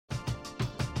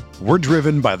We're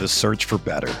driven by the search for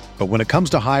better. But when it comes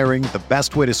to hiring, the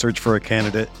best way to search for a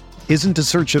candidate isn't to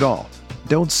search at all.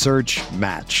 Don't search,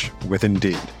 match with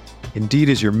Indeed. Indeed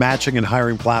is your matching and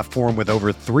hiring platform with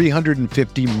over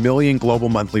 350 million global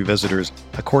monthly visitors,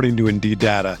 according to Indeed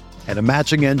data, and a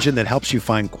matching engine that helps you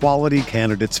find quality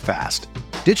candidates fast.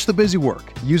 Ditch the busy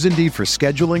work. Use Indeed for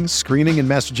scheduling, screening, and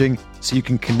messaging so you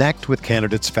can connect with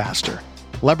candidates faster.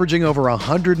 Leveraging over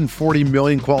 140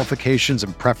 million qualifications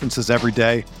and preferences every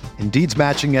day, Indeed's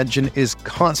matching engine is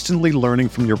constantly learning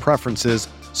from your preferences,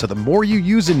 so the more you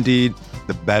use Indeed,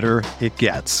 the better it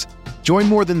gets. Join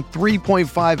more than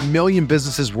 3.5 million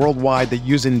businesses worldwide that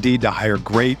use Indeed to hire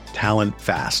great talent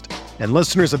fast. And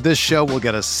listeners of this show will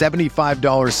get a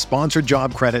 $75 sponsored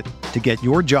job credit to get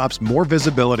your jobs more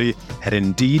visibility at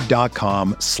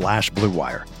Indeed.com/Blue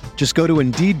Wire. Just go to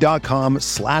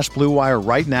Indeed.com/Blue Wire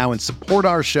right now and support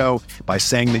our show by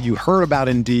saying that you heard about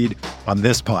Indeed on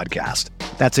this podcast.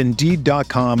 That's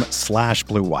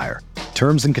Indeed.com/Blue Wire.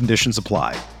 Terms and conditions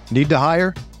apply. Need to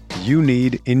hire? You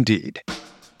need Indeed.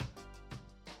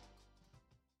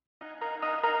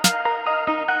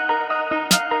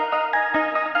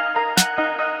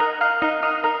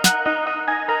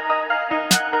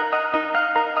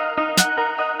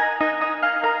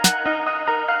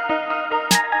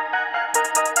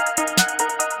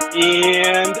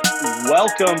 And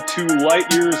welcome to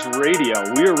Light Years Radio.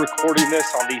 We are recording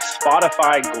this on the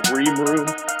Spotify Green Room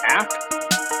app.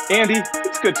 Andy,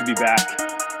 it's good to be back.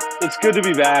 It's good to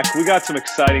be back. We got some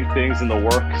exciting things in the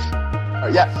works.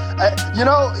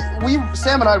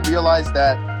 Sam and I realized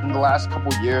that in the last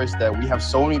couple of years that we have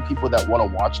so many people that want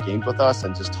to watch games with us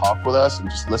and just talk with us and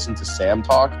just listen to Sam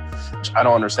talk, which I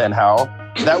don't understand how,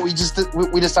 that we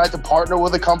decided to partner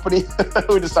with a company.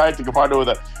 We decided to partner with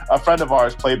a friend of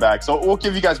ours, Playback. So we'll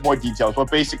give you guys more details, but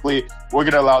basically we're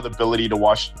going to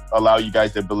allow you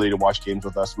guys the ability to watch games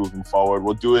with us moving forward.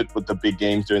 We'll do it with the big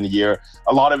games during the year.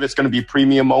 A lot of it's going to be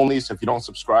premium only. So if you don't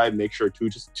subscribe, make sure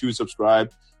to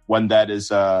subscribe when that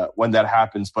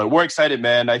happens. But we're excited,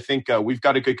 man. I think we've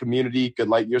got a good community, good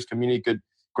Light Years community,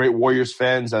 great Warriors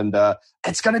fans, and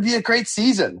it's going to be a great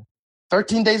season.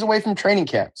 13 days away from training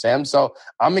camp, Sam. So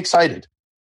I'm excited.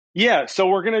 Yeah, so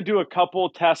we're going to do a couple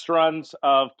test runs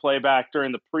of Playback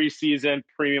during the preseason.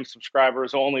 Premium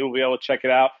subscribers only will be able to check it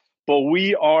out. But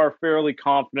we are fairly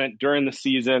confident during the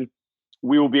season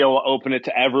we will be able to open it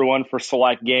to everyone for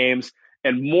select games.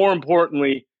 And more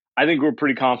importantly, I think we're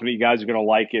pretty confident you guys are going to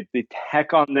like it. The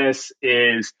tech on this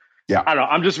is, I don't know,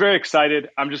 I'm just very excited.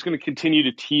 I'm just going to continue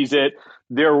to tease it.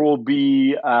 There will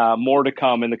be more to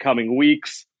come in the coming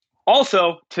weeks.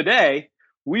 Also, today,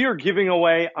 we are giving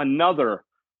away another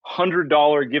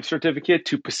 $100 gift certificate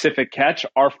to Pacific Catch.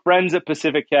 Our friends at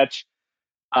Pacific Catch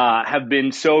have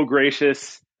been so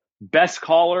gracious. Best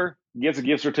caller gets a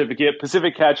gift certificate.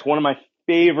 Pacific Catch, one of my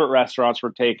favorite restaurants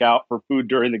for takeout for food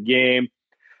during the game.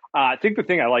 I think the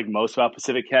thing I like most about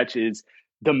Pacific Catch is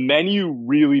the menu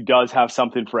really does have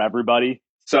something for everybody.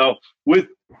 So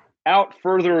without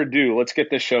further ado, let's get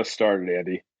this show started,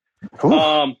 Andy.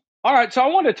 Cool. All right, so I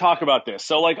wanted to talk about this.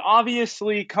 So,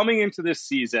 obviously, coming into this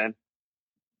season,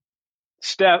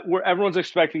 everyone's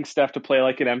expecting Steph to play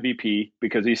like an MVP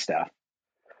because he's Steph.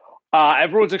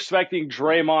 Everyone's expecting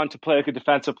Draymond to play like a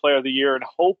defensive player of the year and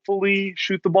hopefully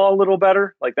shoot the ball a little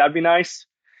better. That'd be nice.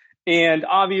 And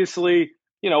obviously,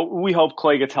 we hope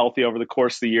Klay gets healthy over the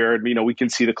course of the year. And, we can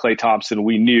see the Klay Thompson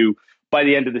we knew by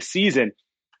the end of the season.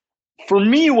 For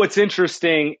me, what's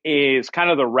interesting is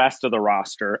kind of the rest of the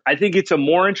roster. I think it's a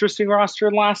more interesting roster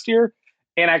than last year.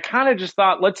 And I kind of just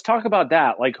thought, let's talk about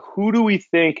that. Who do we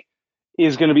think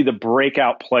is going to be the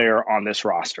breakout player on this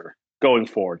roster going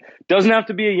forward? Doesn't have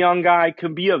to be a young guy,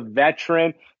 can be a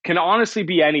veteran, can honestly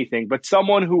be anything, but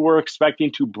someone who we're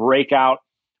expecting to break out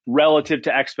relative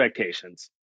to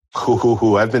expectations.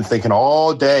 I've been thinking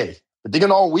all day, been thinking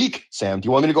all week, Sam. Do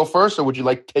you want me to go first, or would you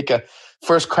like to take a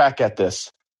first crack at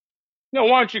this? No,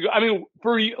 why don't you go? I mean,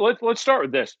 let's start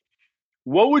with this.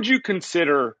 What would you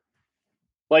consider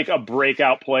a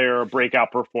breakout player, a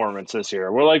breakout performance this year?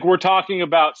 We're talking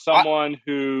about someone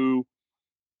who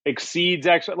exceeds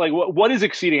what is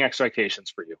exceeding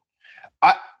expectations for you?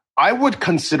 I would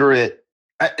consider it.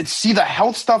 See, the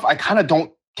health stuff, I kind of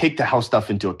don't take the health stuff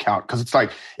into account because it's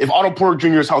if Otto Porter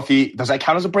Jr. is healthy, does that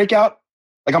count as a breakout?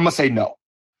 I'm gonna say no.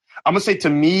 I'm gonna say to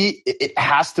me, it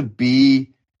has to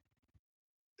be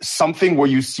something where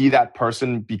you see that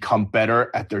person become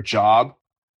better at their job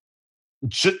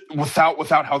just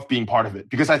without health being part of it.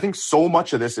 Because I think so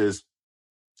much of this is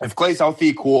If Clay's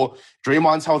healthy, cool.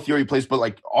 Draymond's healthier, he plays, but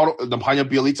like all the Panya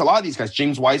Bielitsa, a lot of these guys,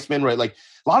 James Wiseman, right? Like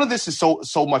a lot of this is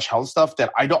so much health stuff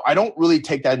that I don't really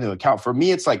take that into account. For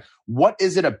me, it's like, what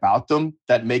is it about them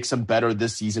that makes them better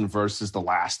this season versus the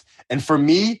last? And for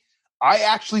me, I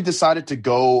actually decided to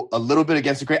go a little bit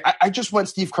against the grain. I just went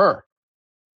Steve Kerr.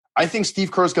 I think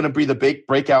Steve Kerr is going to be the big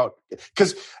breakout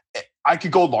because I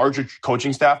could go larger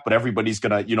coaching staff, but everybody's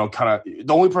going to, kind of,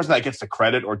 the only person that gets the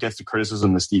credit or gets the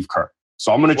criticism is Steve Kerr.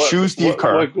 So I'm going to choose Steve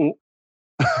Kerr.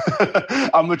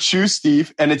 I'm going to choose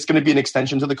Steve, and it's going to be an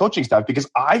extension to the coaching staff because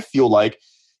I feel like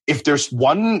if there's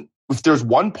one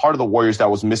part of the Warriors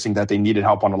that was missing that they needed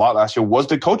help on a lot last year was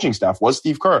the coaching staff, was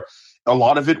Steve Kerr. A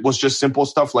lot of it was just simple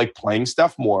stuff like playing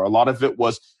Steph more. A lot of it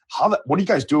was what are you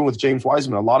guys doing with James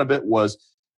Wiseman? A lot of it was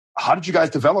how did you guys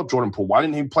develop Jordan Poole? Why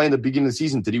didn't he play in the beginning of the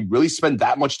season? Did he really spend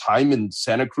that much time in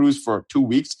Santa Cruz for 2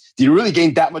 weeks? Did he really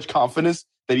gain that much confidence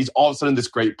that he's all of a sudden this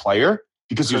great player?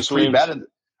 Because he was pretty bad,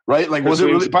 right? Like, was it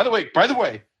really? By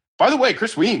the way,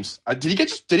 Chris Weems, did he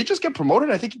just get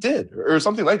promoted? I think he did, or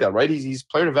something like that, right? He's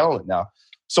player development now.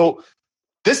 So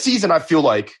this season, I feel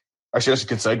like actually that's a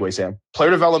good segue, Sam. Player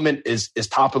development is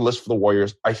top of the list for the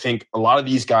Warriors. I think a lot of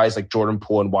these guys like Jordan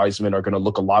Poole and Wiseman are going to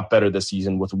look a lot better this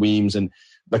season with Weems and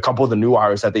a couple of the new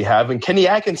hires that they have. And Kenny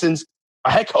Atkinson's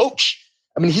a head coach.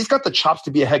 I mean, he's got the chops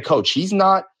to be a head coach. He's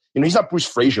not Bruce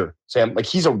Frazier, Sam. Like,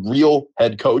 he's a real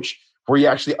head coach where he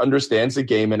actually understands the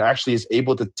game and actually is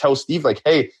able to tell Steve, like,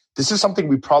 hey, this is something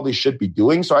we probably should be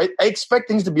doing. So I expect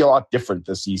things to be a lot different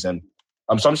this season.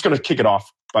 So I'm just going to kick it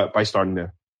off by starting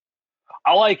there.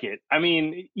 I like it. I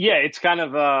mean, yeah, it's kind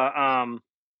of I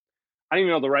don't even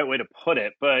know the right way to put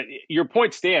it, but your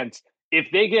point stands. If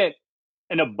they get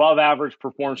an above average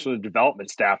performance from the development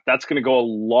staff, that's going to go a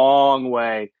long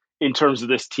way in terms of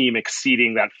this team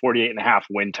exceeding that 48.5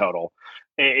 win total.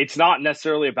 It's not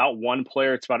necessarily about one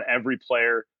player. It's about every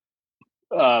player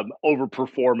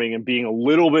overperforming and being a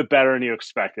little bit better than you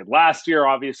expected. Last year,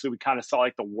 obviously, we kind of saw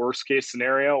like the worst case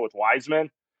scenario with Wiseman.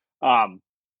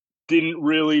 Didn't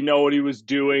really know what he was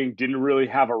doing, didn't really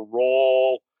have a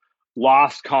role,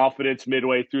 lost confidence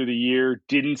midway through the year,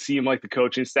 didn't seem like the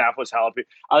coaching staff was helping.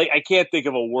 I can't think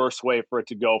of a worse way for it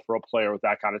to go for a player with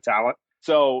that kind of talent.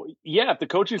 So, yeah, if the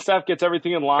coaching staff gets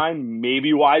everything in line,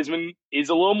 maybe Wiseman is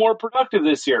a little more productive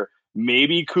this year.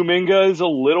 Maybe Kuminga is a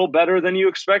little better than you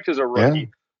expect as a rookie. Yeah.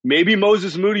 Maybe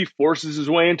Moses Moody forces his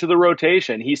way into the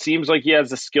rotation. He seems like he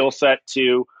has the skill set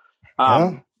to,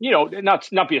 not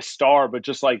be a star, but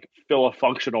just like fill a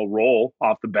functional role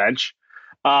off the bench.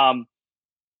 All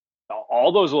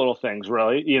those little things,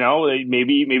 really.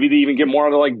 Maybe they even get more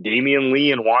out of like Damian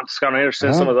Lee and Juan Toscano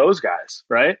Anderson, some of those guys,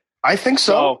 right? I think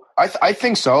so. I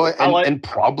think so. And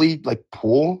probably like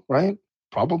Poole, right?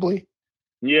 Probably.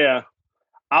 Yeah.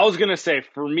 I was going to say,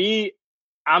 for me,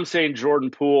 I'm saying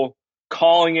Jordan Poole,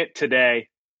 calling it today.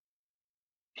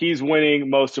 He's winning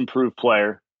most improved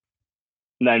player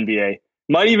in the NBA.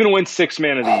 Might even win sixth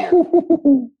man of the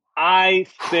year. I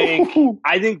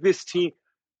think this team,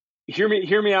 hear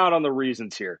me out on the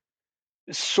reasons here.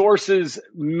 Sources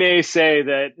may say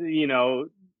that,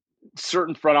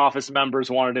 certain front office members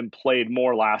wanted him played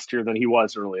more last year than he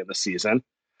was early in the season.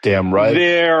 Damn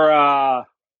right.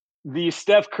 The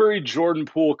Steph Curry-Jordan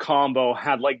Poole combo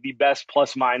had like the best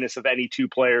plus minus of any two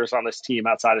players on this team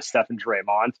outside of Steph and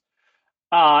Draymond.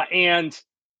 And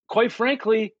quite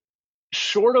frankly,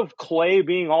 short of Clay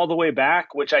being all the way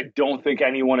back, which I don't think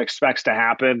anyone expects to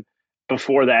happen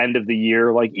before the end of the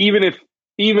year, like even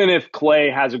if Clay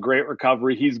has a great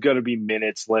recovery, he's going to be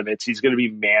minutes limits. He's going to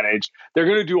be managed. They're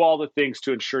going to do all the things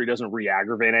to ensure he doesn't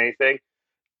re-aggravate anything.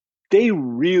 They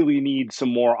really need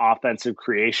some more offensive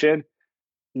creation.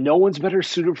 No one's better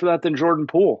suited for that than Jordan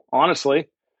Poole, honestly.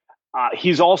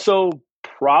 He's also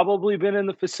probably been in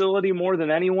the facility more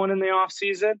than anyone in the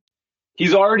offseason.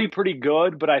 He's already pretty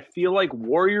good, but I feel like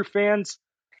Warrior fans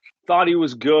thought he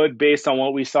was good based on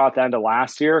what we saw at the end of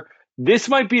last year. This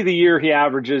might be the year he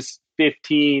averages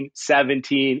 15,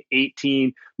 17,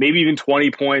 18, maybe even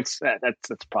 20 points.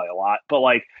 That's probably a lot, but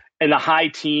like in the high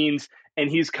teens, and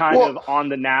he's kind of on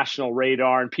the national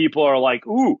radar, and people are like,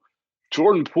 ooh,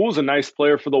 Jordan Poole's a nice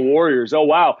player for the Warriors. Oh,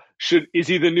 wow. Is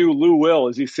he the new Lou Will?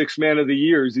 Is he sixth man of the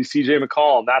year? Is he CJ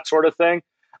McCollum? That sort of thing.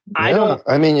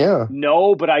 Yeah,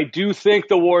 No, but I do think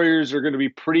the Warriors are going to be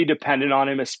pretty dependent on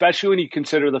him, especially when you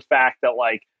consider the fact that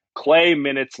like Clay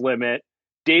minutes limit,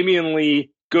 Damian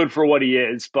Lee, good for what he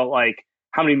is, but like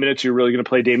how many minutes are you really going to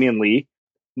play Damian Lee?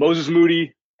 Moses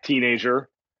Moody, teenager.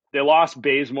 They lost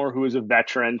Bazemore, who is a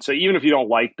veteran. So even if you don't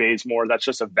like Bazemore, that's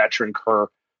just a veteran Kerr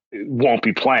won't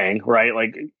be playing, right?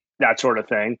 Like that sort of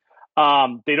thing.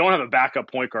 They don't have a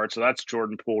backup point guard, so that's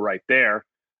Jordan Poole right there.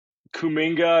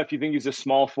 Kuminga, if you think he's a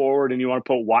small forward and you want to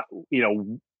put,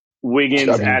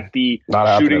 Wiggins at the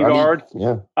shooting guard,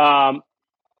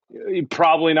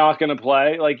 probably not going to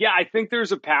play. I think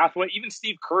there's a pathway. Even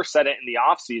Steve Kerr said it in the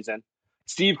offseason.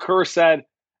 Steve Kerr said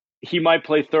he might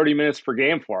play 30 minutes per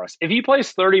game for us. If he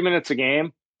plays 30 minutes a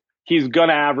game, he's going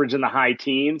to average in the high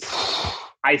teens.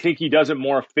 I think he does it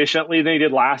more efficiently than he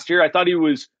did last year. I thought he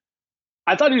was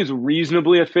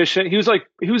reasonably efficient. He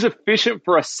was efficient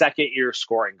for a second-year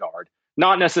scoring guard,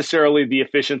 not necessarily the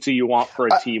efficiency you want for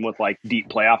a team with deep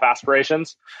playoff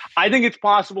aspirations. I think it's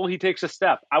possible he takes a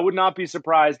step. I would not be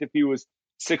surprised if he was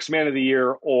Sixth Man of the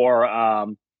Year or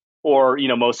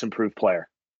Most Improved Player.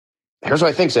 Here's what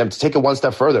I think, Sam. To take it one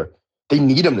step further, they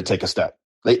need him to take a step.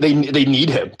 They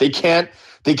need him. They can't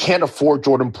afford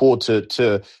Jordan Poole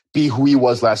to be who he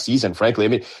was last season. Frankly, I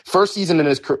mean, first season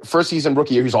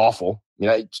rookie year, he's awful.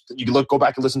 You go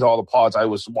back and listen to all the pods. I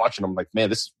was watching him like, man,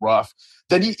 this is rough.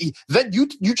 Then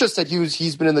you just said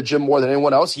he's been in the gym more than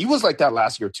anyone else. He was like that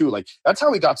last year too. That's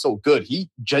how he got so good.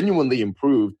 He genuinely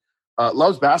improved.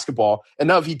 Loves basketball, and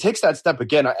now if he takes that step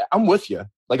again, I'm with you.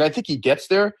 I think he gets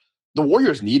there. The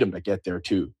Warriors need him to get there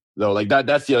too, though.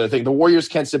 That's the other thing. The Warriors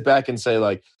can't sit back and say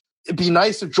it'd be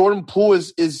nice if Jordan Poole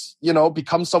is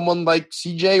becomes someone like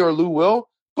CJ or Lou Will,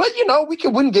 but we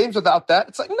can win games without that.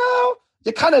 It's no,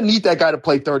 you kind of need that guy to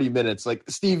play 30 minutes.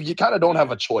 Steve, you kind of don't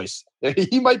have a choice.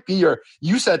 He might be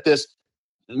you said this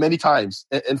many times,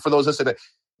 and for those that said that,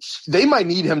 they might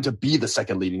need him to be the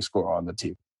second leading scorer on the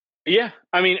team. Yeah,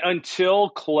 I mean,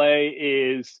 until Clay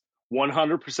is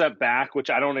 100% back, which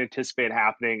I don't anticipate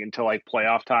happening until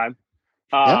playoff time.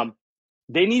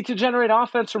 They need to generate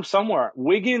offense from somewhere.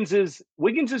 Wiggins is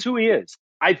who he is.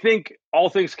 I think all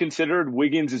things considered,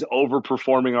 Wiggins is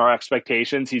overperforming our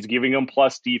expectations. He's giving them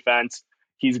plus defense.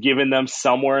 He's giving them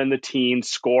somewhere in the teens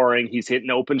scoring. He's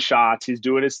hitting open shots. He's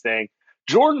doing his thing.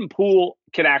 Jordan Poole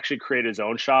can actually create his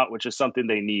own shot, which is something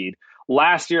they need.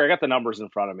 Last year, I got the numbers in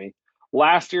front of me.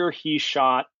 Last year, he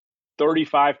shot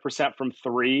 35% from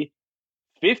 3,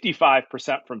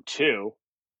 55% from 2,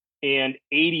 and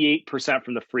 88%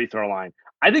 from the free throw line.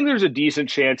 I think there's a decent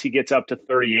chance he gets up to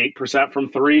 38% from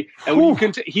 3. And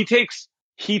when he takes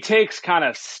kind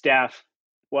of Steph,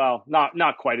 well,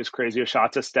 not quite as crazy a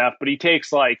shots as Steph, but he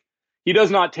takes he does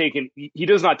not take easy.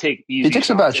 He takes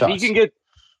some bad shots.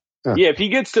 If he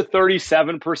gets to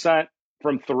 37%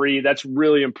 from 3, that's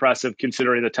really impressive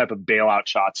considering the type of bailout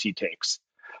shots he takes.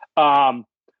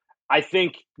 I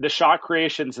think the shot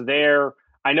creation's there.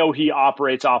 I know he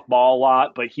operates off ball a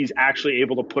lot, but he's actually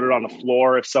able to put it on the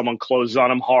floor if someone closes on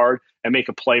him hard and make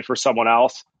a play for someone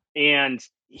else. And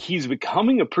he's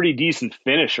becoming a pretty decent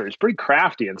finisher. He's pretty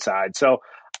crafty inside. So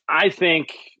I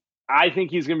think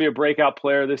he's going to be a breakout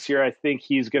player this year. I think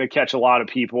he's going to catch a lot of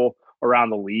people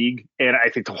around the league, and I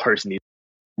think the Warriors need him.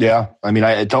 Yeah, I mean,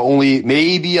 the only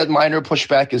maybe a minor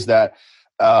pushback is that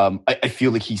I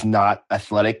feel like he's not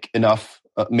athletic enough,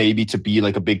 maybe to be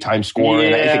a big time scorer. Yeah.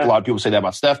 And I think a lot of people say that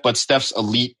about Steph, but Steph's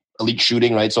elite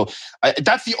shooting, right? So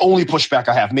that's the only pushback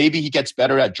I have. Maybe he gets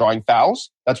better at drawing fouls.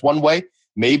 That's one way.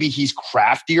 Maybe he's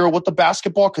craftier with the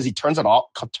basketball because he turns it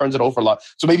over a lot.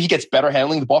 So maybe he gets better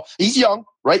handling the ball. He's young,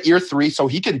 right? Year 3, so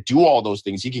he can do all those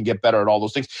things. He can get better at all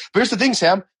those things. But here's the thing,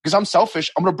 Sam, because I'm selfish,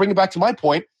 I'm going to bring it back to my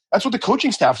point. That's what the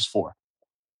coaching staff is for.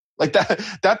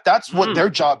 That's what their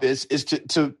job is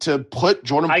to put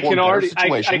Jordan Poole in better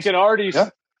situations.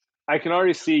 I can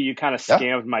already see you kind of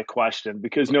scammed my question,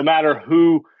 because no matter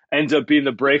who ends up being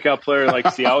the breakout player,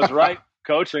 see, I was right,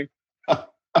 coaching. Well,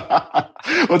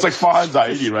 it's like Farhan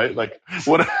Zaidi, right?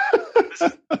 What?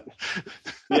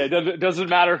 Yeah, it doesn't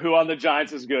matter who on the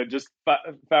Giants is good. Just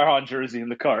Farhan jersey in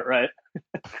the cart, right?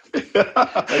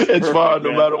 It's Farhan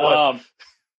no matter what.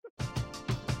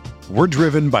 We're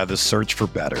driven by the search for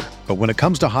better. But when it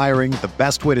comes to hiring, the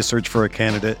best way to search for a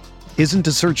candidate isn't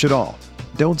to search at all.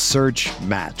 Don't search,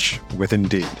 match with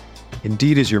Indeed.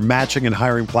 Indeed is your matching and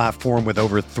hiring platform with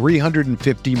over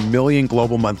 350 million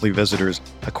global monthly visitors,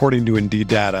 according to Indeed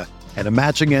data, and a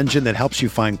matching engine that helps you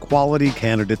find quality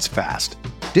candidates fast.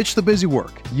 Ditch the busy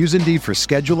work. Use Indeed for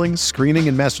scheduling, screening,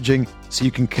 and messaging so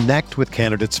you can connect with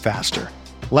candidates faster.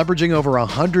 Leveraging over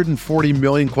 140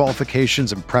 million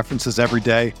qualifications and preferences every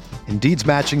day, Indeed's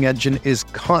matching engine is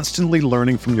constantly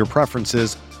learning from your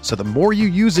preferences, so the more you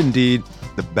use Indeed,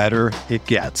 the better it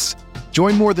gets.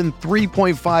 Join more than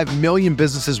 3.5 million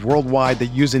businesses worldwide that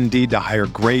use Indeed to hire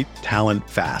great talent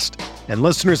fast. And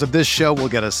listeners of this show will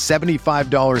get a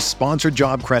 $75 sponsored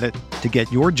job credit to get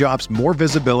your jobs more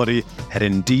visibility at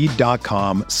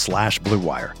Indeed.com/Blue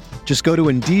Wire. Just go to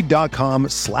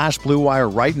Indeed.com/Blue Wire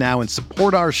right now and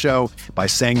support our show by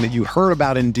saying that you heard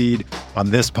about Indeed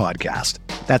on this podcast.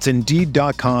 That's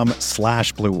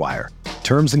Indeed.com/Blue Wire.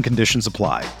 Terms and conditions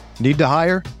apply. Need to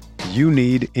hire? You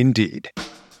need Indeed.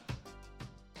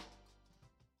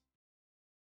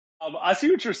 I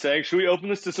see what you're saying. Should we open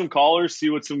this to some callers? See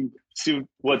what some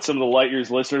of the Light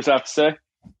Years listeners have to say.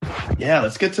 Yeah,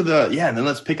 let's get to and then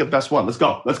let's pick a best one. Let's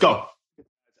go.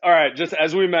 All right, just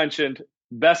as we mentioned,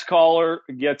 best caller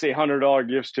gets $100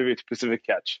 gift certificate to Pacific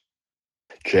Catch.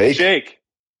 Jake,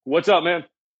 what's up, man?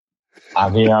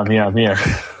 I'm here.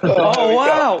 Oh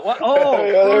wow!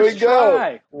 There we go.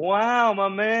 Try. Wow, my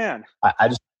man. I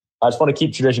just want to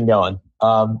keep tradition going.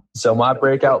 So my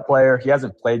breakout player, he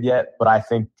hasn't played yet, but I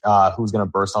think who's going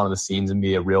to burst onto the scenes and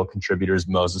be a real contributor is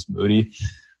Moses Moody.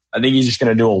 I think he's just going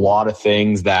to do a lot of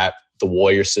things that the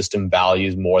Warrior system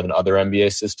values more than other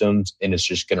NBA systems, and it's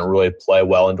just going to really play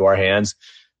well into our hands.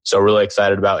 So really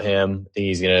excited about him. I think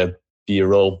he's going to be a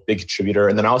real big contributor.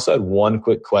 And then I also had one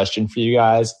quick question for you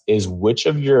guys: is which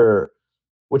of the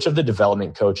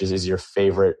development coaches is your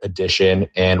favorite addition,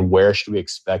 and where should we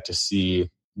expect to see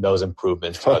those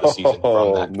improvements throughout the season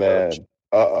from that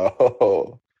coach?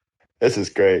 Man. This is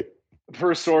great.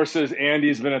 Per sources,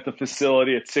 Andy's been at the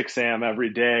facility at 6 a.m. every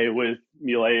day with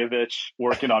Milejevic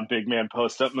working on big man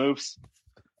post-up moves,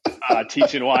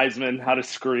 teaching Wiseman how to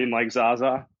screen like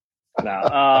Zaza.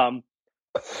 No,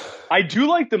 I do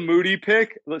like the Moody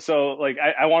pick. So,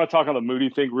 I want to talk on the Moody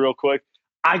thing real quick.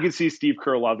 I can see Steve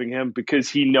Kerr loving him because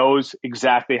he knows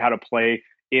exactly how to play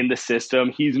in the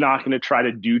system. He's not going to try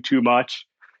to do too much.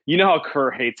 You know how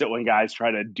Kerr hates it when guys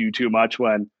try to do too much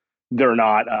when they're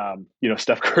not,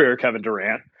 Steph Curry or Kevin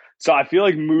Durant. So I feel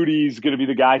like Moody's going to be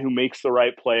the guy who makes the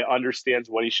right play, understands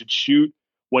when he should shoot,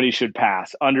 when he should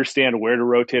pass, understand where to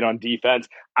rotate on defense.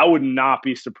 I would not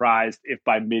be surprised if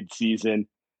by midseason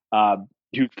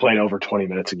he was playing over 20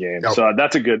 minutes a game. Yep. So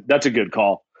that's a good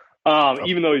call,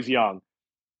 even though he's young.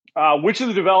 Which of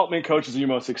the development coaches are you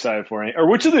most excited for? Or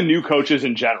which of the new coaches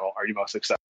in general are you most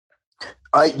excited for?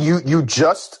 You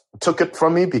just took it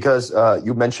from me because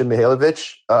you mentioned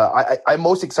Mihailjevic. I'm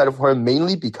most excited for him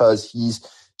mainly because he's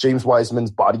James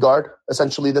Wiseman's bodyguard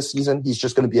essentially this season. He's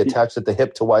just going to be attached at the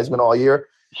hip to Wiseman all year.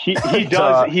 He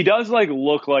does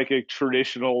look like a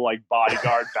traditional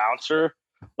bodyguard bouncer.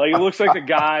 It looks like the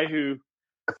guy who's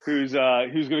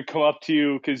going to come up to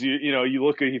you because you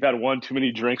look like you've had one too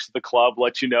many drinks at the club,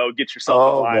 let you know, get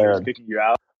yourself in line, who's kicking you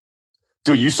out.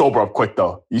 Dude, you sober up quick,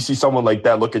 though. You see someone like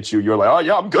that look at you, you're like, oh,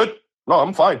 yeah, I'm good. No,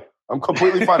 I'm fine. I'm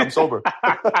completely fine. I'm sober.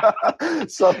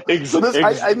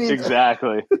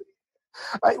 Exactly.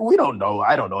 We don't know.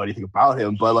 I don't know anything about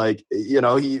him, but, he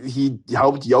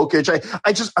helped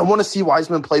Jokic. I want to see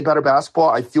Wiseman play better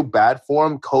basketball. I feel bad for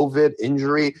him. COVID,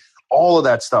 injury, all of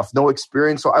that stuff. No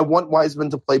experience. So I want Wiseman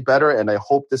to play better, and I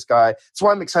hope this guy – that's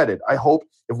why I'm excited. I hope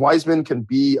if Wiseman can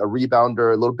be a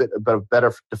rebounder, a little bit of a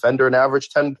better defender and average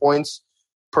 10 points –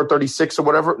 per 36 or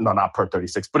whatever. No, not per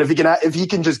 36. But if he's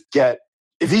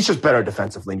just better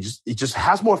defensively, and he just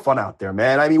has more fun out there,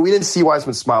 man. I mean, we didn't see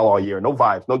Wiseman smile all year. No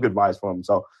vibes, no good vibes from him.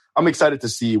 So I'm excited to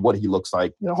see what he looks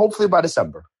like, hopefully by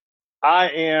December.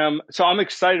 I'm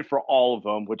excited for all of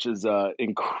them, which is an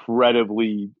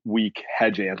incredibly weak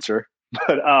hedge answer.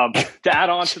 But to add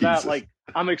on to that,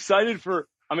 I'm excited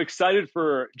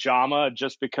for Jama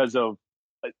just because of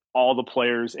all the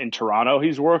players in Toronto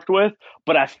he's worked with,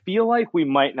 but I feel like we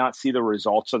might not see the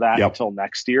results of that until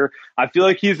next year. I feel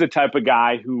like he's the type of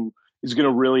guy who is going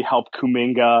to really help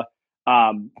Kuminga,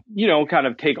 kind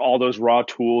of take all those raw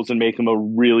tools and make him a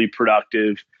really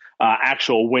productive,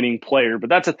 actual winning player. But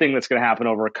that's a thing that's going to happen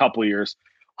over a couple of years.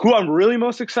 Who I'm really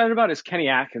most excited about is Kenny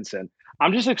Atkinson.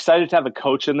 I'm just excited to have a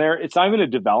coach in there. It's not even a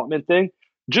development thing,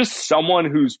 just someone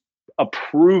who's a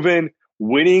proven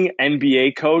winning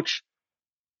NBA coach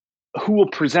who will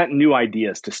present new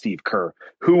ideas to Steve Kerr,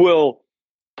 who will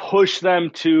push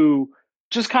them to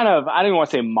just kind of, I don't even want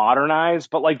to say modernize,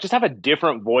 but just have a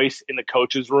different voice in the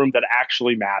coach's room that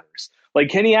actually matters.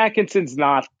 Kenny Atkinson's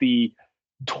not the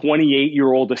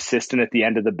 28-year-old assistant at the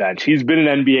end of the bench. He's been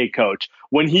an NBA coach.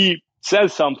 When he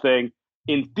says something,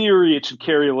 in theory, it should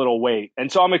carry a little weight. And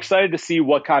so I'm excited to see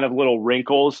what kind of little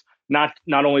wrinkles, not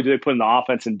only do they put in the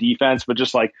offense and defense, but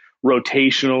just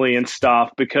rotationally and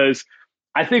stuff, because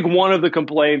I think one of the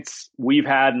complaints we've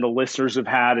had and the listeners have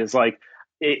had is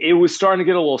it was starting to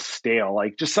get a little stale.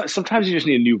 Just sometimes you just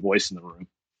need a new voice in the room.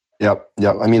 Yep.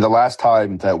 I mean, the last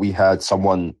time that we had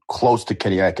someone close to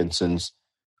Kenny Atkinson's,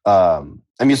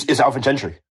 it's Alvin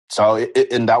Gentry. So,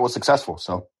 and that was successful.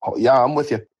 So, yeah, I'm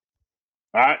with you.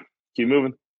 All right, keep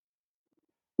moving.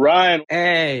 Ryan.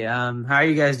 Hey, how are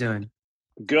you guys doing?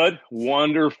 Good.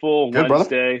 Wonderful Good,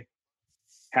 Wednesday. Brother.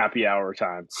 happy hour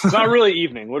time. It's not really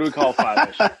evening. What do we call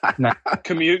 5-ish?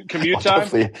 Commute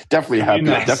time? Definitely happy.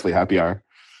 Nice. Definitely happy hour.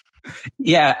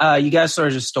 Yeah, you guys sort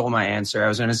of just stole my answer. I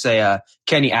was going to say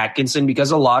Kenny Atkinson, because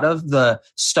a lot of the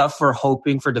stuff we're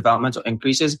hoping for developmental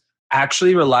increases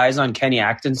actually relies on Kenny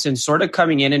Atkinson sort of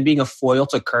coming in and being a foil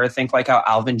to Kerr. Think like how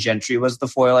Alvin Gentry was the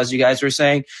foil, as you guys were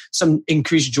saying. Some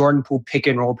increased Jordan Poole pick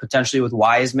and roll potentially with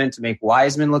Wiseman to make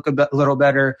Wiseman look a little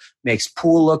better, makes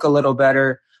Poole look a little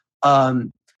better.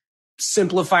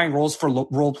 Simplifying roles for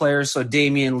role players. So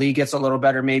Damian Lee gets a little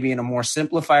better, maybe in a more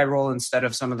simplified role instead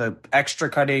of some of the extra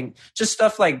cutting, just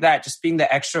stuff like that. Just being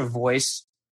the extra voice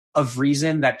of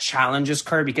reason that challenges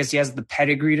Kerr, because he has the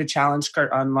pedigree to challenge Kerr,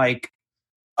 unlike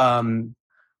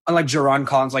Jerron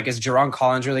Collins. Like, is Jerron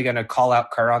Collins really going to call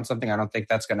out Kerr on something? I don't think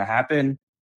that's going to happen.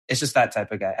 It's just that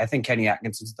type of guy. I think Kenny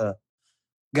Atkinson's the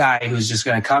guy who's just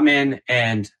going to come in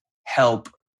and help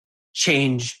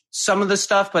change some of the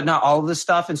stuff, but not all of the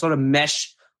stuff, and sort of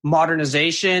mesh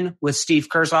modernization with Steve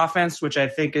Kerr's offense, which I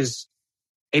think is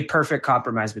a perfect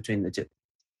compromise between the two.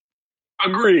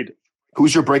 Agreed.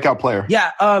 Who's your breakout player?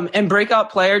 Yeah, and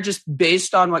breakout player, just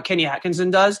based on what Kenny Atkinson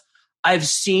does, I've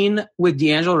seen with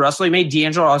D'Angelo Russell, he made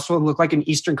D'Angelo Russell look like an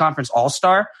Eastern Conference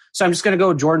All-Star. So I'm just going to go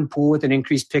with Jordan Poole with an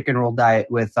increased pick and roll diet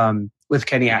with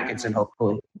Kenny Atkinson,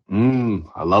 hopefully.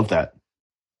 I love that.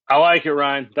 I like it,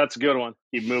 Ryan. That's a good one.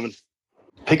 Keep moving.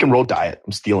 Pick and roll diet.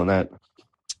 I'm stealing that.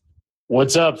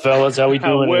 What's up, fellas? How we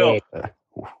doing Will. today?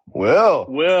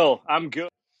 Will, I'm good.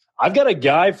 I've got a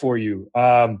guy for you.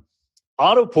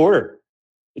 Otto Porter.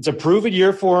 It's a proven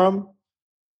year for him.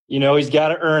 You know, he's got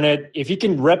to earn it. If he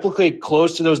can replicate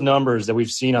close to those numbers that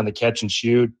we've seen on the catch and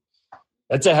shoot,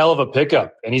 that's a hell of a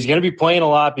pickup. And he's going to be playing a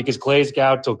lot because Klay's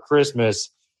out till Christmas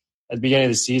at the beginning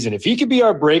of the season. If he could be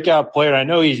our breakout player, I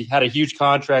know he had a huge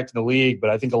contract in the league, but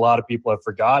I think a lot of people have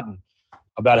forgotten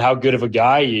about how good of a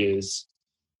guy he is.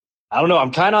 I don't know.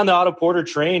 I'm kind of on the Otto Porter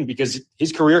train because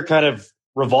his career kind of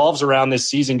revolves around this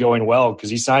season going well because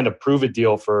he signed a prove-it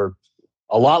deal for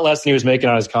a lot less than he was making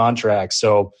on his contract.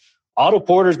 So Otto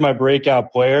Porter's my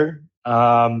breakout player.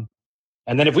 And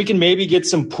then if we can maybe get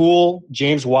some Poole,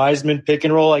 James Wiseman pick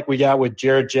and roll like we got with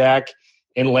Jarrett Jack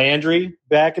and Landry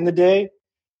back in the day,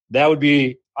 that would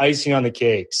be icing on the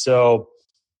cake. So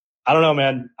I don't know,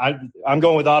 man. I'm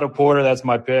going with Otto Porter. That's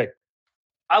my pick.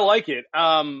 I like it.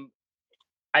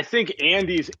 I think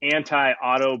Andy's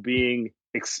anti-Otto being,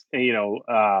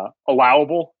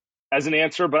 allowable as an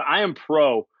answer, but I am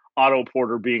pro Otto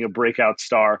Porter being a breakout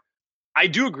star. I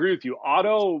do agree with you.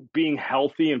 Otto being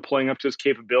healthy and playing up to his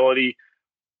capability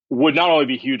would not only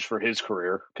be huge for his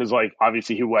career, because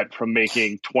obviously he went from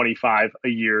making 25 a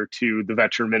year to the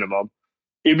veteran minimum.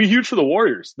 It'd be huge for the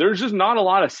Warriors. There's just not a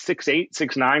lot of 6'8",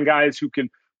 6'9" guys who can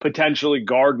potentially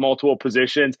guard multiple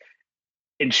positions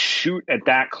and shoot at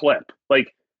that clip.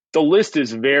 The list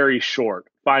is very short,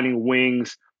 finding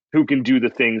wings who can do the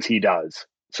things he does.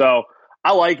 So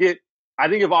I like it. I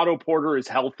think if Otto Porter is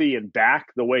healthy and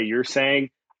back the way you're saying,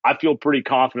 I feel pretty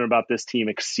confident about this team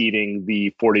exceeding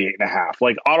the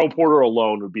 48.5. Otto Porter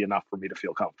alone would be enough for me to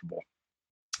feel comfortable.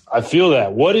 I feel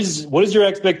that. What is your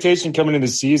expectation coming into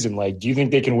the season? Do you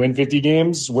think they can win 50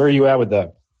 games? Where are you at with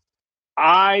that?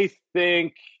 I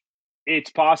think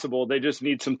it's possible. They just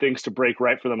need some things to break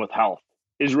right for them with health,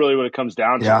 is really what it comes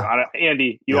down to.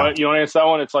 Andy, you want to answer that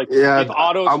one? It's if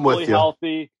Otto's fully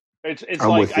healthy, it's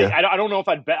I don't know if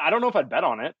I'd bet. I don't know if I'd bet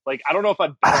on it. I don't know if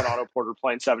I'd bet on Otto Porter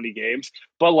playing 70 games.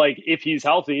 But if he's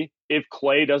healthy, if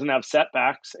Klay doesn't have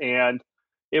setbacks, and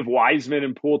if Wiseman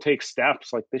and Poole take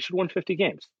steps, they should win 50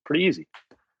 games. Pretty easy.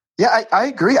 Yeah, I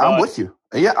agree. I'm with you.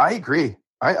 Yeah, I agree.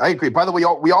 I agree. By the way,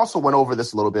 we also went over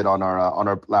this a little bit on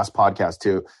our last podcast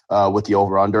too, with the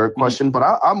over/under question.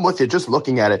 But I'm with you. Just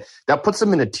looking at it, that puts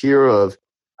them in a tier of,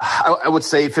 I would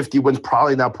say 50 wins,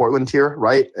 probably in that Portland tier,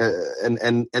 right?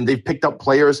 And they've picked up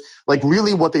players.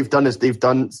 Really, what they've done is they've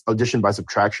done addition by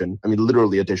subtraction. I mean,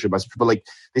 literally addition by subtraction.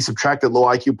 But they subtracted low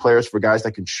IQ players for guys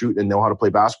that can shoot and know how to play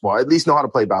basketball. At least know how to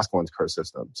play basketball in Kerr's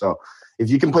system. So if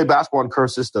you can play basketball in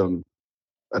Kerr's system,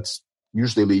 that's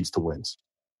usually leads to wins.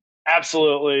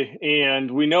 Absolutely.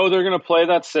 And we know they're going to play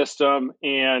that system.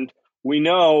 And we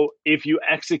know if you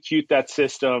execute that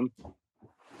system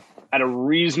at a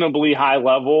reasonably high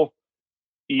level,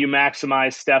 you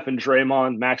maximize Steph and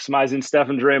Draymond. Maximizing Steph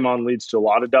and Draymond leads to a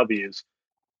lot of W's.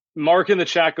 Mark in the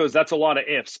chat goes, that's a lot of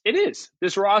ifs. It is.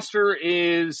 This roster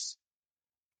it's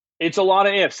a lot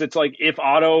of ifs. It's if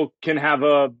Otto can have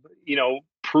a,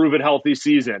 prove it healthy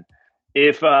season,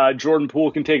 if Jordan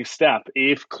Poole can take a step,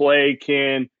 if Klay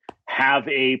can have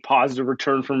a positive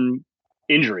return from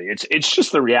injury. It's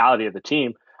just the reality of the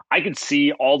team. I could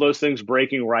see all those things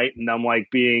breaking right and them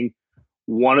being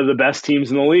one of the best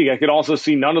teams in the league. I could also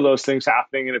see none of those things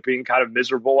happening and it being kind of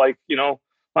miserable, like,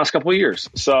 last couple of years.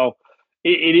 So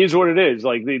it is what it is.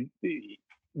 Like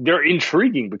they're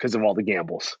intriguing because of all the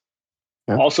gambles.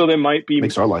 Yeah. Also, they might be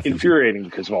infuriating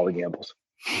because of all the gambles.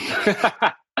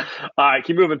 All right,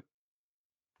 keep moving.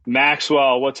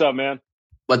 Maxwell, what's up, man?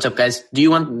 What's up, guys? Do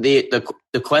you want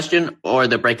the question or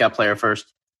the breakout player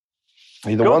first?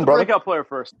 Either Go one, with the brother. Breakout player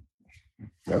first.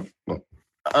 Yeah.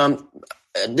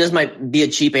 This might be a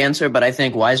cheap answer, but I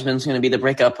think Wiseman's going to be the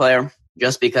breakout player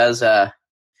just because I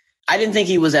didn't think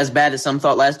he was as bad as some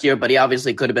thought last year, but he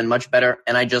obviously could have been much better.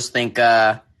 And I just think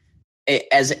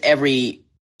as every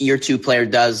year two player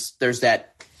does, there's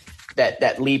that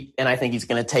leap, and I think he's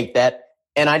going to take that.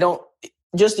 And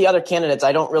just the other candidates,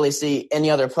 I don't really see any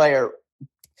other player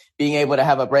being able to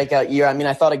have a breakout year. I mean,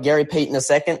 I thought of Gary Payton a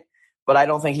second, but I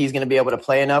don't think he's going to be able to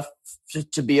play enough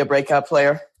to be a breakout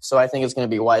player. So I think it's going to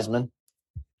be Wiseman.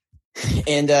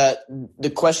 And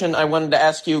the question I wanted to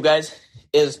ask you guys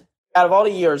is, out of all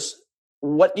the years,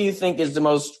 what do you think is the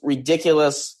most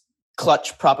ridiculous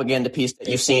clutch propaganda piece that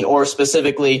you've seen, or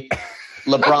specifically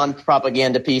LeBron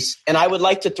propaganda piece? And I would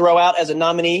like to throw out as a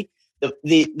nominee,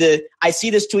 I see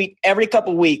this tweet every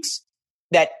couple weeks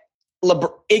that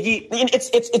Iggy,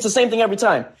 it's the same thing every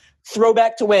time.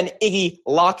 Throwback to when Iggy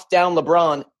locked down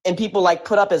LeBron, and people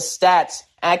put up his stats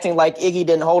acting like Iggy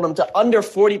didn't hold him to under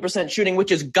 40% shooting,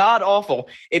 which is god awful.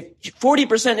 If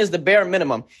 40% is the bare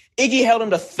minimum, Iggy held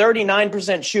him to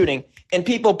 39% shooting, and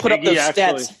people put up those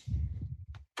stats.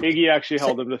 Iggy actually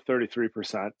held him to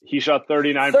 33%. He shot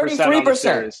 39% on the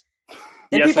series.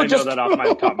 And yes, I know that off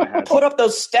my top of my head. Put up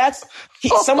those stats.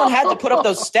 Someone had to put up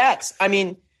those stats. I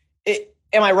mean,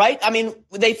 am I right? I mean,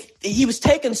 he was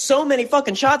taking so many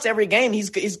fucking shots every game. He's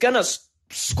gonna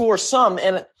score some,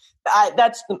 and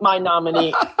that's my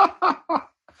nominee.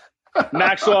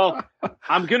 Maxwell,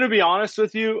 I'm gonna be honest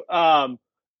with you.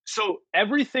 So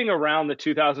everything around the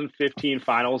 2015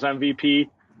 Finals MVP,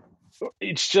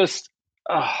 it's just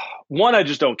one, I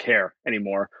just don't care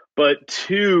anymore. But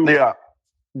two,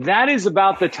 that is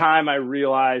about the time I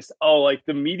realized,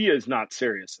 the media is not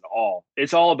serious at all.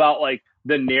 It's all about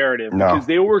the narrative, because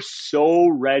they were so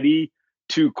ready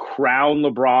to crown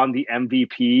LeBron the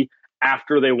MVP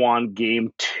after they won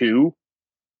game 2,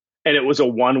 and it was a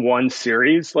 1-1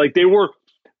 series.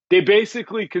 They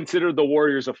basically considered the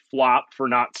Warriors a flop for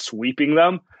not sweeping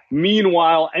them.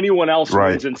 Meanwhile, anyone else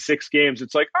wins in 6 games.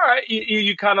 It's all right,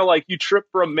 you kind of you trip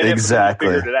for a minute, exactly,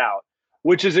 but you figured it out,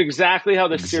 which is exactly how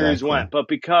the series went. But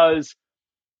because,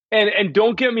 and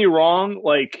don't get me wrong,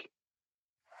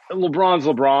 LeBron's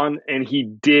LeBron, and he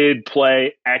did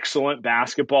play excellent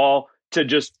basketball to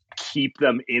just keep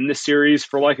them in the series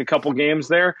for a couple games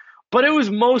there. But it was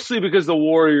mostly because the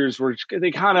Warriors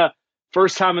they kind of,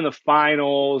 first time in the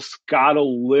finals, got a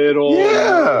little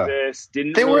nervous.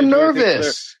 They were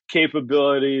nervous. Their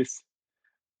capabilities.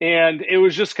 And it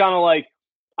was just kind of all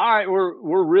right,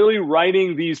 we're really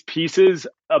writing these pieces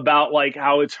about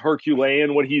how it's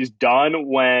Herculean what he's done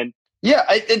when. Yeah,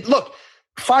 look.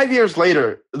 5 years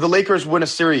later, the Lakers win a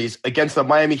series against the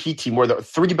Miami Heat team where the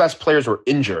 3 best players were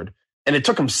injured, and it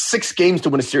took them 6 games to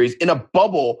win a series in a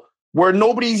bubble where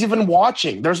nobody's even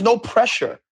watching. There's no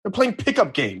pressure. They're playing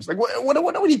pickup games. What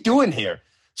are we doing here?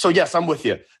 So, yes, I'm with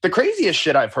you. The craziest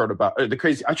shit I've heard about, I'm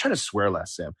trying to swear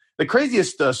less, Sam. The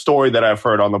craziest story that I've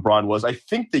heard on LeBron was, I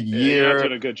think the year. You're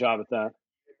doing a good job at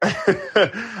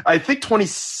that. I think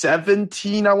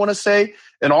 2017, I want to say,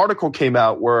 an article came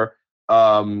out where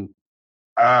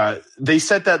they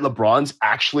said that LeBron's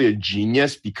actually a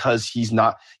genius because he's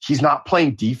not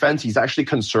playing defense. He's actually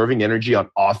conserving energy on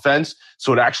offense.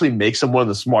 So it actually makes him one of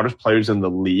the smartest players in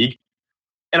the league.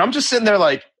 And I'm just sitting there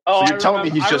so you're telling me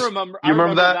he's just. I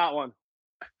remember that one.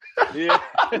 Yeah.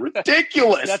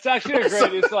 Ridiculous. That's actually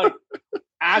great.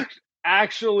 It's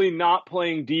actually not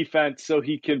playing defense so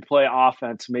he can play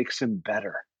offense makes him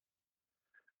better.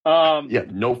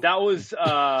 That's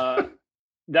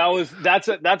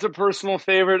a personal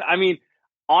favorite. I mean,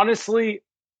 honestly,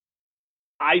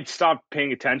 I stopped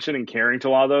paying attention and caring to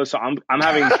a lot of those, so I'm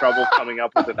having trouble coming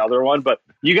up with another one. But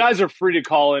you guys are free to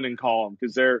call in and call them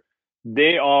because they're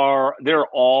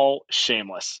all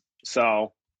shameless.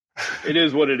 So it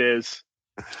is what it is.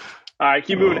 All right,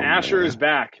 keep moving. Asher is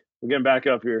back. We're getting back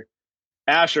up here.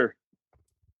 Asher.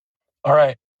 All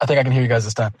right, I think I can hear you guys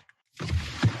this time.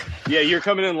 Yeah, you're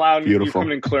coming in loud. Beautiful. You're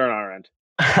coming in clear on our end.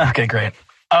 Okay, great.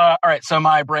 All right, so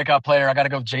my breakout player, I got to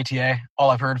go with JTA.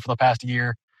 All I've heard for the past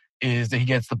year is that he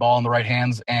gets the ball in the right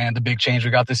hands, and the big change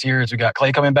we got this year is we got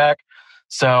Klay coming back.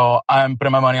 So I'm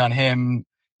putting my money on him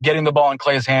getting the ball in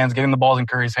Klay's hands, getting the balls in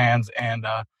Curry's hands, and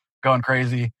going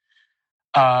crazy.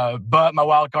 But my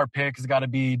wild card pick has got to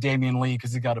be Damian Lee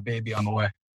because he's got a baby on the way.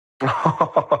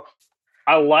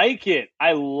 I like it.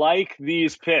 I like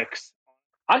these picks.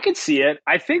 I could see it.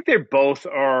 I think they both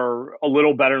are a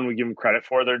little better than we give them credit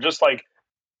for. They're just like,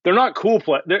 they're not cool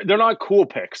they're not cool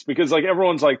picks because like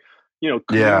everyone's like,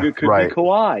 Kuminga could be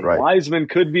Kawhi. Right. Wiseman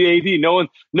could be AD. No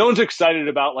one's excited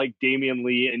about like Damian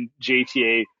Lee and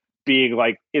JTA being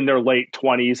like in their late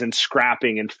 20s and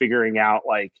scrapping and figuring out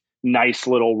like nice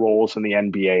little roles in the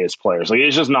NBA as players. Like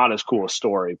it's just not as cool a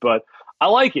story, but I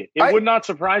like it. It would not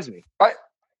surprise me. I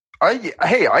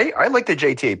like the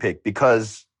JTA pick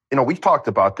because, we've talked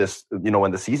about this,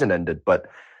 when the season ended, but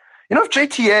if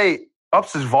JTA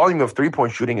ups his volume of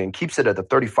three-point shooting and keeps it at the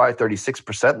 35,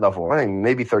 36% level, I think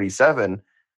maybe 37,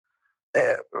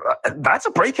 that's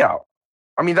a breakout.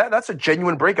 I mean, that's a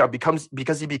genuine breakout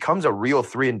because he becomes a real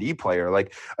 3-and-D player.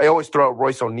 Like, I always throw out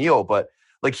Royce O'Neal, but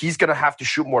like he's going to have to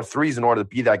shoot more threes in order to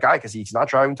be that guy because he's not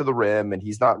driving to the rim and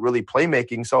he's not really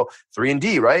playmaking. So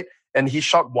 3-and-D, right? And he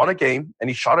shot 1 a game, and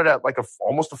he shot it at like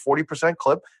almost a 40%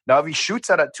 clip. Now, if he shoots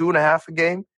that at 2.5 a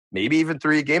game, maybe even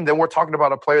 3 a game, then we're talking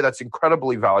about a player that's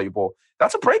incredibly valuable.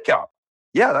 That's a breakout.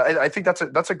 Yeah, I think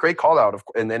that's a great call out.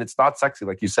 And it's not sexy,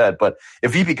 like you said. But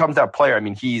if he becomes that player, I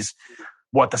mean, he's,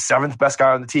 the 7th best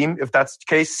guy on the team? If that's the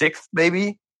case, 6th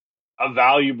maybe? A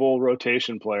valuable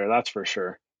rotation player, that's for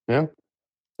sure. Yeah.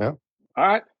 All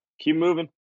right, keep moving.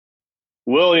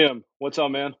 William, what's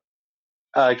up, man?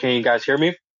 Can you guys hear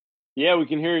me? Yeah, we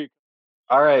can hear you.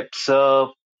 All right,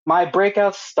 so my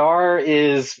breakout star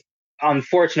is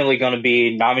unfortunately going to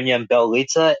be Nemanja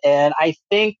Bjelica, and I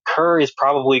think Kerr is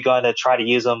probably going to try to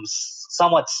use him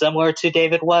somewhat similar to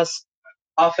David West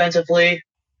offensively,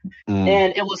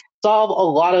 and it will solve a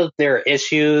lot of their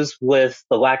issues with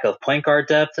the lack of point guard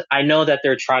depth. I know that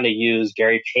they're trying to use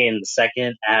Gary Payton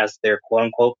II as their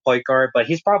quote-unquote point guard, but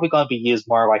he's probably going to be used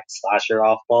more like a slasher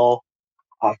off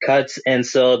cuts. And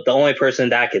so the only person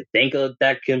that I could think of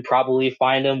that can probably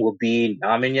find him will be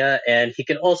Nemanja, and he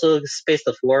can also space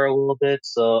the floor a little bit.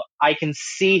 So I can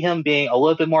see him being a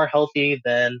little bit more healthy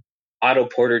than Otto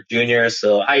Porter Jr.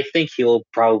 So I think he'll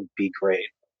probably be great.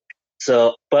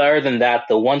 So, but other than that,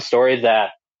 the one story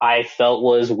that I felt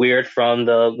was weird from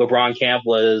the LeBron camp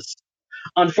was,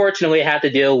 unfortunately, I had to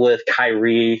deal with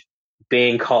Kyrie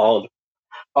being called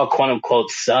a quote unquote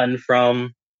son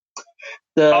from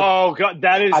oh God,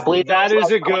 that is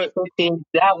a good.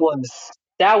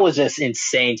 That was just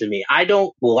insane to me. I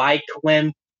don't like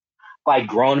when like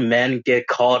grown men get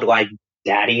called like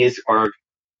daddies or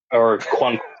quote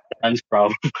unquote sons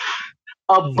from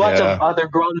a bunch of other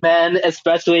grown men,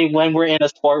 especially when we're in a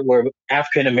sport where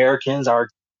African Americans are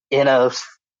in a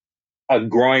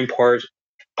growing part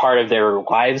of their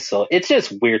lives. So it's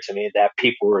just weird to me that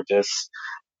people were just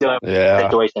doing the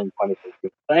situation in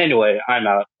 2015. But anyway, I'm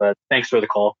out, but thanks for the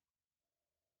call.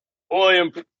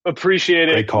 William, appreciate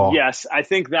it. Great call. Yes, I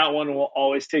think that one will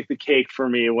always take the cake for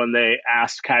me when they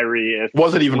asked Kyrie if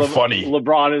wasn't even funny.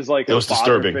 LeBron is like it was a father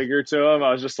disturbing figure to him.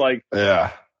 I was just like,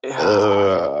 I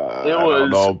don't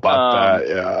know about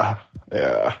that.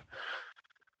 Yeah.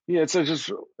 It's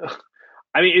just.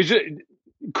 I mean, it's just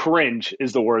cringe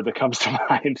is the word that comes to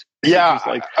mind. Yeah,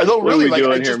 like, I don't really like.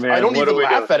 I don't even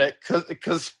laugh doing? at it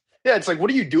because it's like, what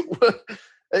do you do?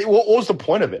 What was the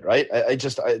point of it, right?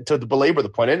 To belabor the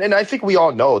point, and I think we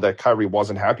all know that Kyrie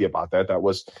wasn't happy about that. That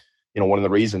was, one of the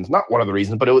reasons. Not one of the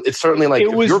reasons, but it's certainly like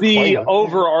it was the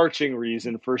overarching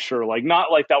reason for sure. Like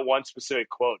not like that one specific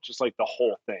quote, just like the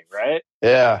whole thing, right?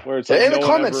 Yeah. Where it's like and the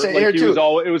comments say here too.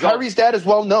 Kyrie's dad is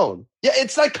well known. Yeah,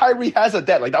 it's like Kyrie has a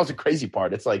dad. Like that was the crazy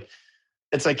part. It's like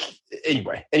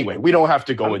anyway. We don't have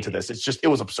to go into this. It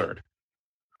was absurd.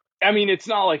 I mean, it's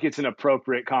not like it's an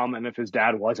appropriate comment if his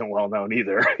dad wasn't well known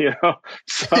either,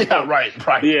 So, yeah, right.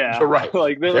 Yeah, you're right.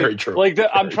 Very true.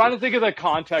 I'm trying to think of the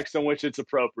context in which it's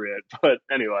appropriate, but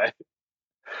anyway.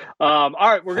 All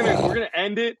right, we're gonna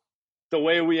end it the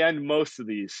way we end most of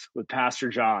these with Pastor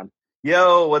John.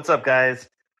 Yo, what's up, guys?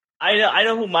 I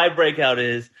know who my breakout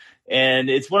is, and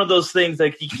it's one of those things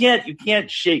like you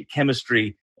can't shake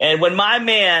chemistry. And when my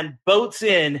man boats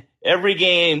in every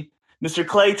game, Mr.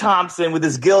 Klay Thompson with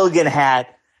his Gilligan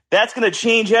hat, that's going to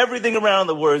change everything around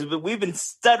the world. But we've been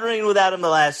stuttering without him the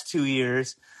last 2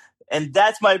 years, and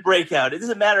that's my breakout. It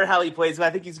doesn't matter how he plays, but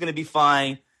I think he's going to be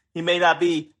fine. He may not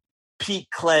be peak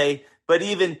Klay, but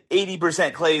even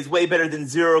 80% Klay is way better than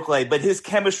zero Klay. But his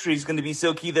chemistry is going to be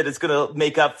so key that it's going to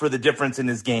make up for the difference in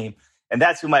his game. And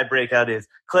that's who my breakout is,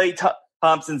 Klay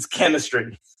Thompson's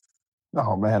chemistry.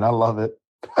 Oh, man, I love it.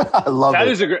 I love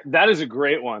it. That is a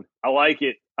great one. I like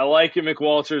it. I like it,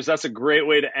 McWalters. That's a great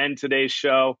way to end today's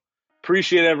show.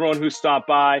 Appreciate everyone who stopped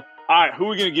by. All right, who are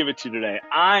we going to give it to today?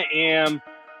 Andy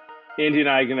and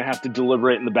I are going to have to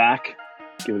deliberate in the back.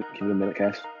 Give it a minute,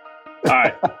 guys. All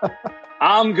right.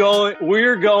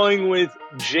 We're going with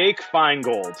Jake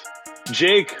Feingold.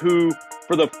 Jake, who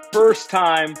for the first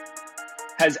time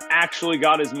has actually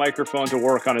got his microphone to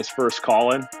work on his first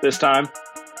call-in this time.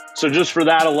 So just for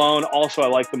that alone, also I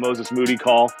like the Moses Moody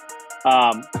call.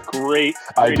 Great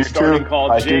starting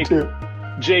call.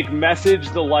 Jake, message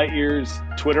the Light Years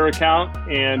Twitter account,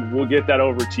 and we'll get that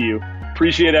over to you.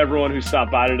 Appreciate everyone who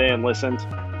stopped by today and listened.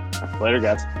 Later,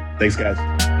 guys. Thanks, guys.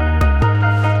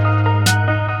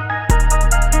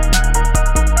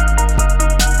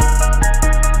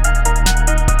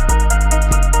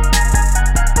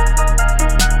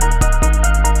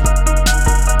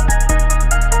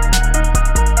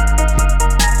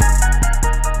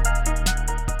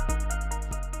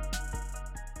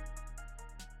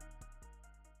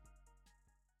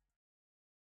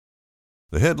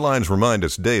 The headlines remind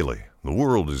us daily, the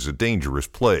world is a dangerous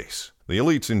place. The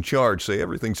elites in charge say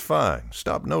everything's fine,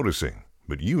 stop noticing.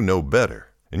 But you know better.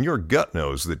 And your gut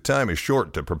knows that time is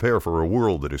short to prepare for a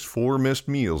world that is 4 missed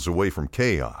meals away from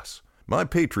chaos. My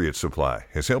Patriot Supply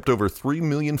has helped over 3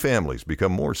 million families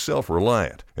become more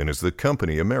self-reliant and is the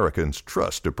company Americans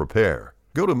trust to prepare.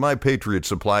 Go to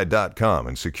MyPatriotSupply.com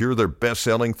and secure their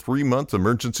best-selling 3-month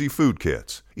emergency food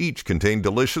kits. Each contain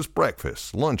delicious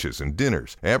breakfasts, lunches, and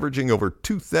dinners, averaging over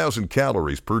 2,000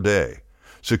 calories per day.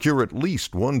 Secure at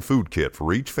least 1 food kit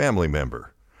for each family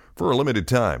member. For a limited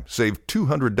time, save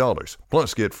 $200,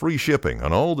 plus get free shipping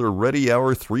on all their Ready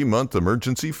Hour 3-month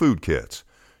emergency food kits.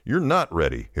 You're not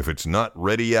ready if it's not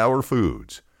Ready Hour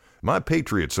Foods. My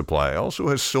Patriot Supply also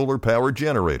has solar-powered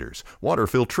generators, water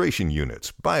filtration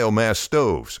units, biomass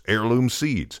stoves, heirloom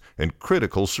seeds, and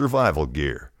critical survival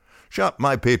gear. Shop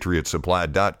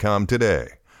MyPatriotSupply.com today.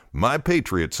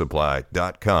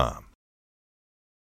 MyPatriotSupply.com.